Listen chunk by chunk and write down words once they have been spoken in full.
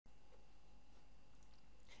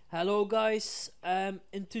Hello guys,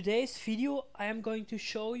 in today's video I am going to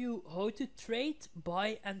show you how to trade,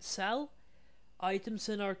 buy and sell items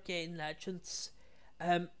in Arcane Legends.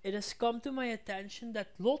 It has come to my attention that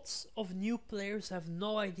lots of new players have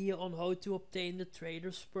no idea on how to obtain the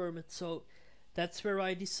trader's permit, so that's where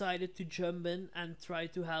I decided to jump in and try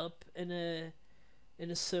to help in a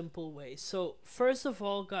simple way. So first of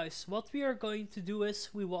all guys, what we are going to do is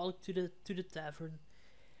we walk to the tavern.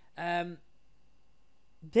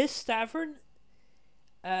 This tavern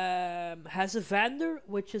has a vendor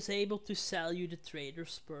which is able to sell you the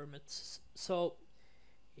trader's permits. So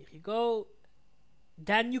here you go.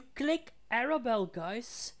 Then you click Arabelle,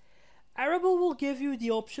 guys. Arabelle will give you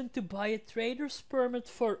the option to buy a trader's permit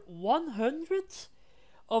for 100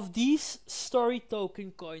 of these story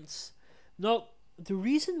token coins. Now, the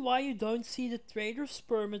reason why you don't see the trader's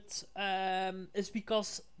permit is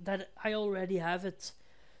because that I already have it.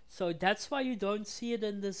 So that's why you don't see it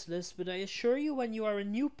in this list, but I assure you when you are a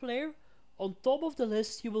new player, on top of the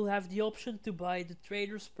list you will have the option to buy the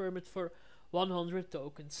trader's permit for 100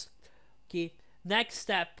 tokens. Okay, next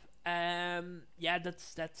step. Yeah,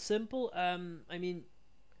 that's simple. I mean,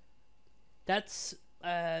 that's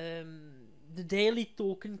the daily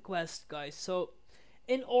token quest, guys. So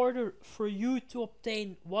in order for you to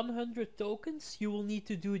obtain 100 tokens, you will need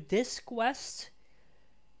to do this quest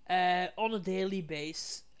on a daily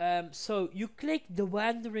base. So you click the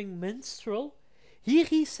Wandering Minstrel. He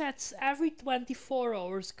resets every 24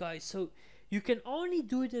 hours, guys. So you can only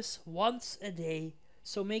do this once a day.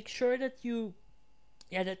 So make sure that you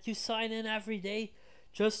sign in every day,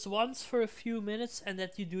 just once for a few minutes, and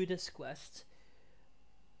that you do this quest.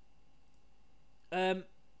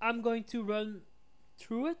 I'm going to run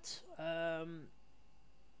through it.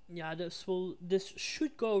 Yeah, this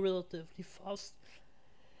should go relatively fast.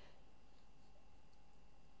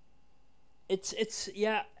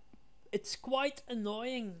 It's quite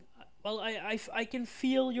annoying. Well, I can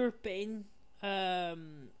feel your pain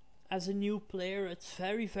as a new player. It's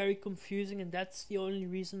very confusing, and that's the only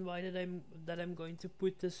reason why that I'm going to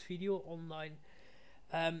put this video online.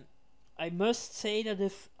 I must say that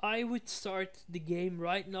if I would start the game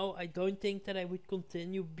right now, I don't think that I would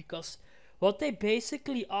continue, because what they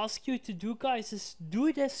basically ask you to do, guys, is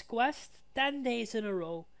do this quest 10 days in a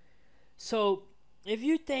row. So if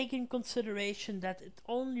you take in consideration that it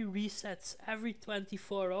only resets every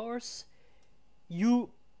 24 hours,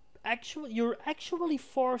 you're actually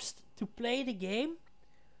forced to play the game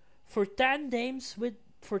for 10 days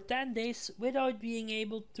without being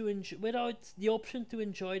able to without the option to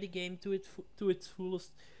enjoy the game to its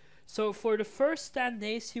fullest. So for the first 10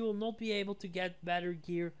 days you will not be able to get better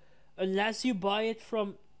gear unless you buy it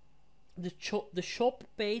from the shop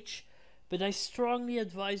page. But I strongly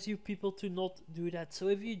advise you people to not do that. So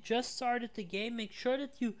if you just started the game, make sure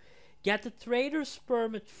that you get the trader's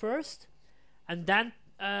permit first, and then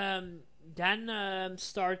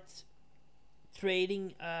start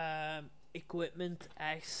trading equipment,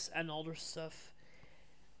 eggs, and other stuff.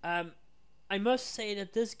 I must say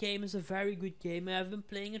that this game is a very good game. I have been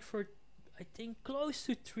playing it for, I think, close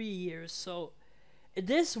to 3 years. So it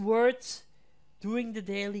is worth doing the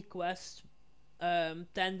daily quest 10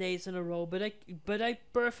 days in a row, but I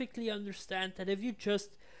perfectly understand that if you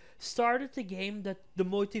just started the game, that the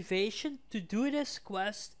motivation to do this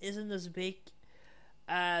quest isn't as big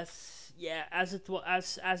as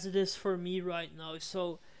it is for me right now.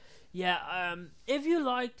 So yeah, if you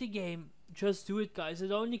like the game, just do it, guys.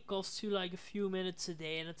 It only costs you like a few minutes a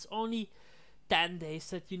day, and it's only 10 days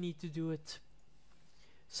that you need to do it.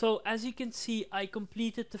 So as you can see, I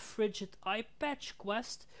completed the Frigid Eye Patch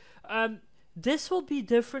quest. This will be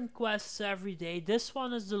different quests every day. This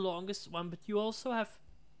one is the longest one, but you also have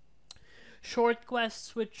short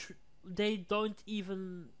quests which they don't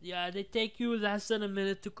even, they take you less than a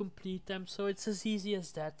minute to complete them, so it's as easy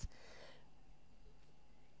as that.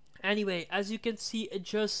 Anyway, as you can see, it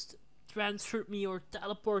just transferred me or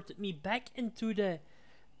teleported me back into the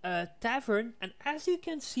tavern, and as you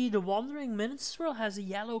can see, the Wandering Minstrel has a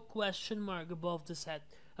yellow question mark above his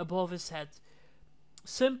head.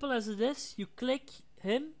 Simple as it is, you click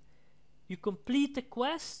him, you complete the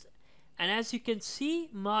quest, and as you can see,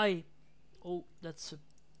 that's a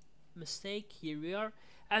mistake, here we are.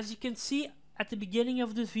 As you can see, at the beginning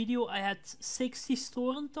of this video I had 60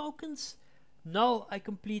 stolen tokens. Now I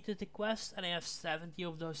completed the quest and I have 70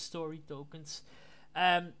 of those story tokens.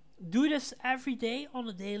 Do this every day on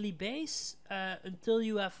a daily base until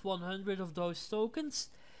you have 100 of those tokens.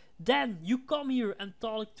 Then you come here and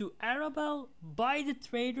talk to Arabelle, buy the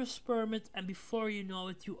trader's permit, and before you know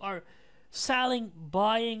it, you are selling,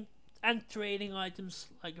 buying and trading items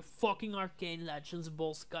like a fucking Arcane Legends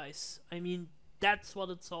boss, guys. I mean, that's what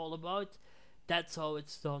it's all about. That's how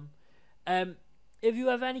it's done. If you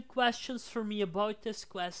have any questions for me about this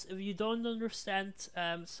quest, if you don't understand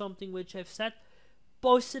something which I've said,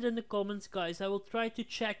 post it in the comments, guys. I will try to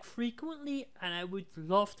check frequently, and I would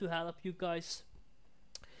love to help you guys.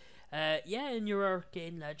 Yeah, in your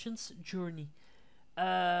Arcane Legends journey.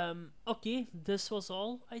 Okay, this was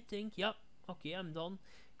all, I think. Yep. Okay, I'm done.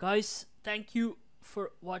 Guys, thank you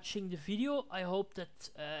for watching the video. I hope that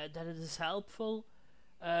that it is helpful.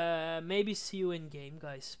 Maybe see you in game,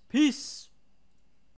 guys. Peace.